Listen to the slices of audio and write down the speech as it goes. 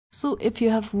So if you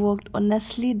have worked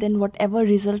honestly, then whatever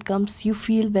result comes, you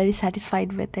feel very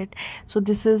satisfied with it. So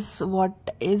this is what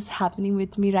is happening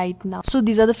with me right now. So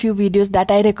these are the few videos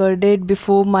that I recorded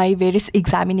before my various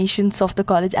examinations of the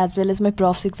college as well as my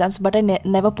profs exams, but I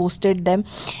never posted them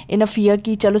in a fear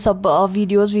कि चलो सब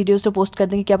videos तो post कर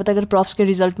देंगे, क्या पता अगर profs के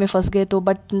result में फंस गए तो.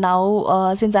 But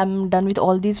now since I'm done with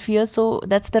all these fears, so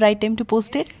that's the right time to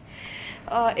post it.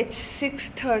 It's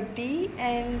 6:30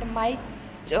 and my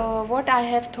what I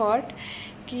have thought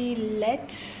कि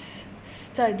let's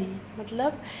study,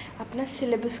 मतलब अपना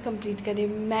syllabus complete करें.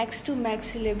 max to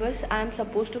max syllabus I am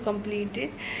supposed to complete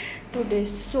it today.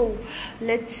 So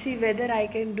let's see whether I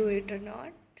can do it or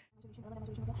not.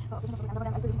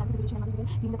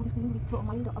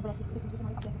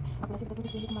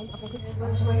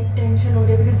 बस वही tension हो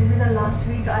रही है because this is the last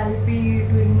week I'll be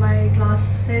doing my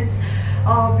classes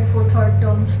before third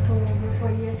terms. तो बस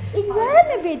वही है. Exam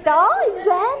है बेटा,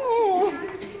 एग्जाम है.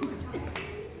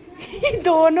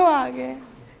 दोनों आ गए.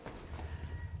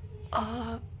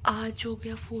 आज हो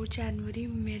गया 4 जनवरी.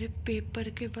 मेरे पेपर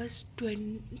के बस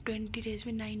 20 डेज़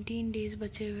में 19 डेज़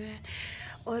बचे हुए हैं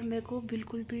और मेरे को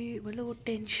बिल्कुल भी मतलब वो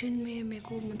टेंशन में मेरे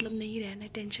को मतलब नहीं रहना है.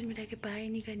 टेंशन में रह के पढ़ाई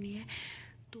नहीं करनी है.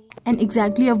 And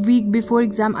exactly a week before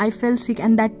exam I fell sick,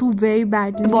 and that too very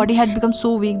badly. My body had become so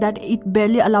weak that it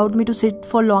barely allowed me to sit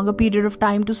for longer period of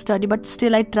time to study, but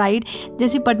still I tried.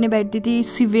 जैसे पढ़ने बैठती थी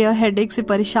severe headache से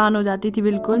परेशान हो जाती थी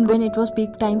बिल्कुल. When it was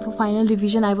peak time for final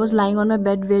revision, I was lying on my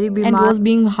bed very बीमार and was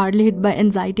being hardly hit by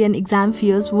anxiety, and exam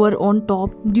fears were on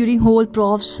top. During whole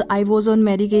profs I was on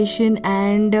medication,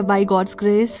 and by God's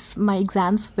grace my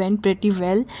exams went pretty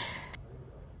well.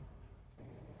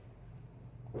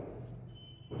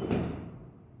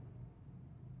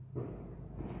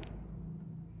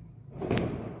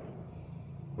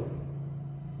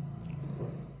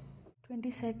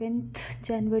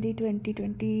 January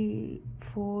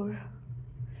 2024.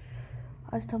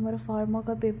 आज था हमारा pharma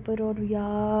का paper और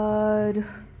यार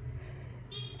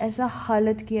ऐसा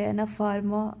हालत किया है ना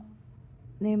फार्मा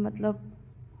ने. मतलब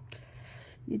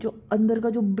ये जो अंदर का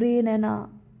जो ब्रेन है ना,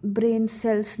 ब्रेन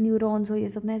सेल्स न्यूरॉन्स हो ये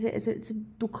सब ना ऐसे ऐसे ऐसे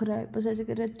दुख रहा है. बस ऐसे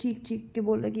कर रहा है, चीख चीख के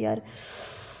बोल रहा है कि यार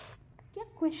क्या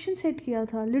क्वेश्चन सेट किया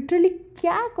था. लिटरली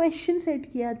क्या क्वेश्चन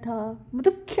सेट किया था,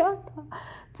 मतलब क्या था.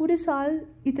 पूरे साल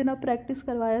इतना प्रैक्टिस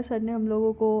करवाया सर ने हम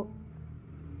लोगों को,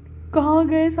 कहाँ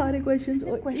गए सारे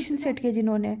क्वेश्चन सेट किए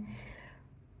जिन्होंने.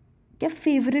 क्या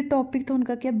फेवरेट टॉपिक था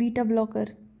उनका, क्या बीटा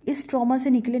ब्लॉकर. इस ट्रॉमा से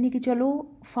निकले नहीं कि चलो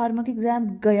फार्मा का एग्जाम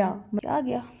गया. क्या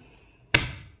गया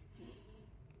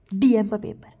डीएम का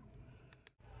पेपर.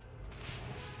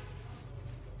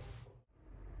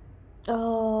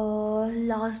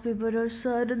 लास्ट पेपर और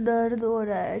सर दर्द हो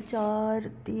रहा है.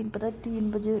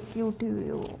 3 बजे की उठी हुई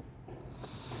हो.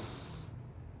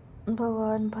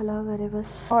 भगवान भला करे बस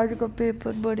आज का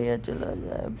पेपर बढ़िया चला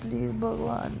जाए प्लीज़.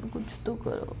 भगवान कुछ तो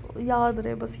करो, याद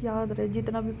रहे, बस याद रहे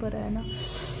जितना भी पढ़ा है ना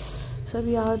सब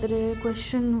याद रहे.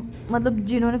 क्वेश्चन मतलब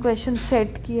जिन्होंने क्वेश्चन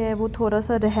सेट किया है वो थोड़ा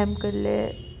सा रहम कर ले.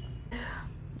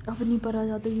 अब नहीं पढ़ा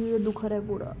जाता, ये दुख रहा है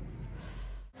पूरा.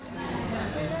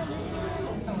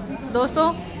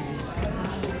 दोस्तों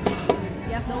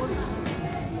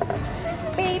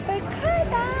पेपर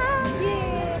खत्म, ये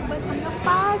बस हम लोग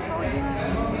पास हो जाए.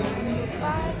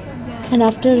 And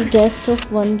after a rest of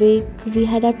 1 week, we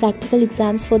had our practical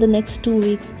exams for the next 2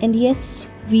 weeks. And yes,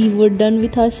 we were done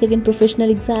with our second professional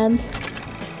exams.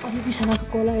 अभी भी सना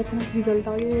का कॉल आया था ना, रिजल्ट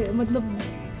आ गए. मतलब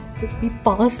we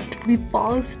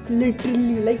passed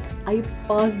literally, like I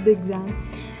passed the exam.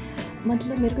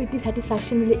 मतलब मेरे को इतनी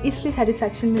सेटिस्फैक्शन मिली, इसलिए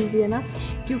सेटिस्फैक्शन मिल रही है ना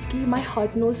क्योंकि माई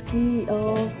हार्ट नोज की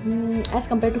as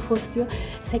compare to first year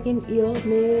second year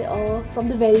में from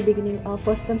the very beginning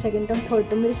first term second term third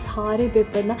term मेरे सारे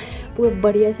पेपर ना पूरे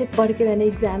बढ़िया से पढ़ के मैंने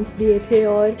एग्ज़ाम्स दिए थे.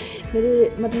 और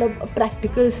मेरे मतलब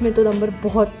प्रैक्टिकल्स में तो नंबर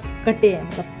बहुत कटे हैं,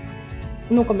 मतलब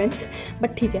नो कमेंट्स,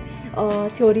 बट ठीक है.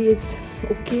 Theory is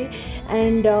okay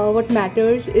and what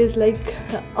matters is like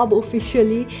अब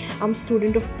officially I am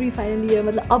student of pre final year.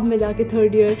 मतलब अब मैं जाके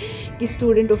थर्ड ईयर की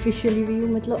स्टूडेंट ऑफिशियली भी हूँ.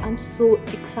 मतलब आई एम सो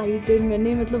एक्साइटेड.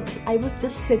 मैंने मतलब I was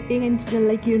just sitting and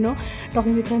like you know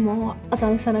talking with my mom.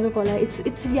 अचानक सना का कॉल आया.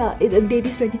 इट्स या that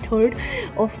is 23rd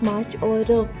of March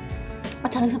और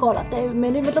अचानक से कॉल आता है.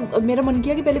 मैंने मतलब मेरा मन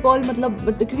किया कि पहले कॉल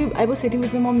मतलब क्योंकि I was sitting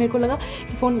with my mom, मेरे को लगा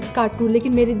कि फ़ोन काट दूँ,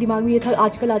 लेकिन मेरे दिमाग में ये था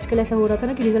आजकल ऐसा हो रहा था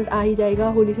ना कि रिज़ल्ट आ ही जाएगा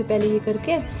होली से पहले ये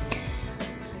करके.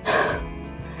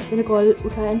 मैंने कॉल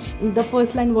उठाया and the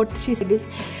first line what she said is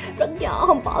प्रज्ञा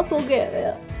हम पास हो गए.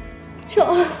 अच्छा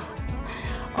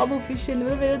अब ऑफिशियल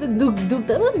मतलब मेरा जो दुख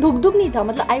था, मतलब दुख नहीं था,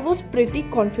 मतलब आई वॉज प्रेटी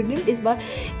कॉन्फिडेंट इस बार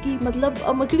कि मतलब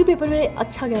क्योंकि पेपर मेरे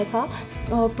अच्छा गया था,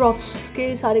 प्रॉफ्स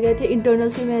के सारे गए थे,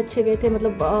 इंटरनल्स भी मेरे अच्छे गए थे,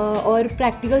 मतलब और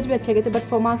प्रैक्टिकल्स भी अच्छे गए थे, but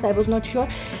for marks I was not sure,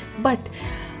 but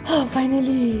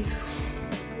finally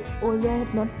although I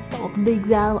have not topped the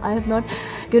exam, I have not,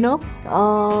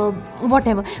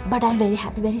 whatever, but I'm very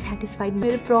happy, very satisfied.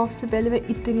 मेरे प्रॉफ से पहले मैं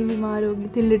इतनी बीमार हो गई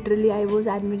थी, literally I was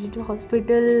admitted to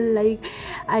hospital, like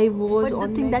I was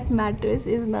on thing that matters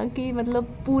is ना कि मतलब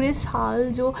पूरे साल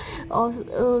जो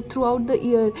through out the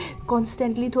year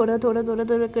constantly थोड़ा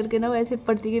करके ना वैसे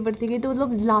पढ़ती गई, तो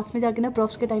मतलब लास्ट में जाके ना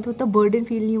प्रॉफ्स के टाइम पे उतना बर्डन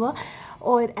फील नहीं हुआ.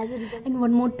 और as a result, and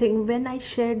one more thing, when I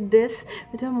shared this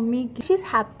with my mummy, she is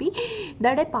happy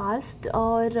that I passed,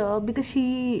 or because she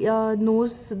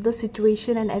knows the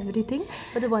situation and everything,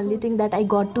 but the only thing that I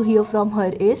got to hear from her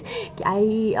is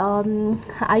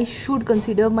I should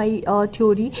consider my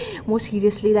theory more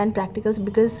seriously than practicals,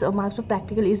 because marks of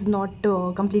practical is not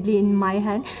completely in my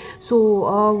hand. So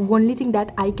only thing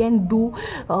that I can do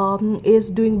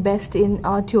is doing best in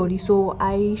theory, so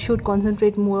I should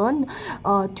concentrate more on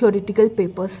theoretical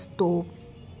papers. So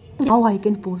now I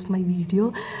can post my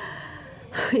video.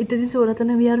 इतने दिन से हो रहा था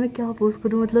ना यार, मैं क्या पोस्ट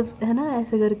करूँ, मतलब है ना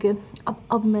ऐसे करके.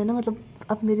 अब मैं ना मतलब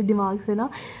अब मेरे दिमाग से ना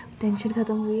टेंशन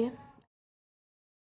ख़त्म हुई है.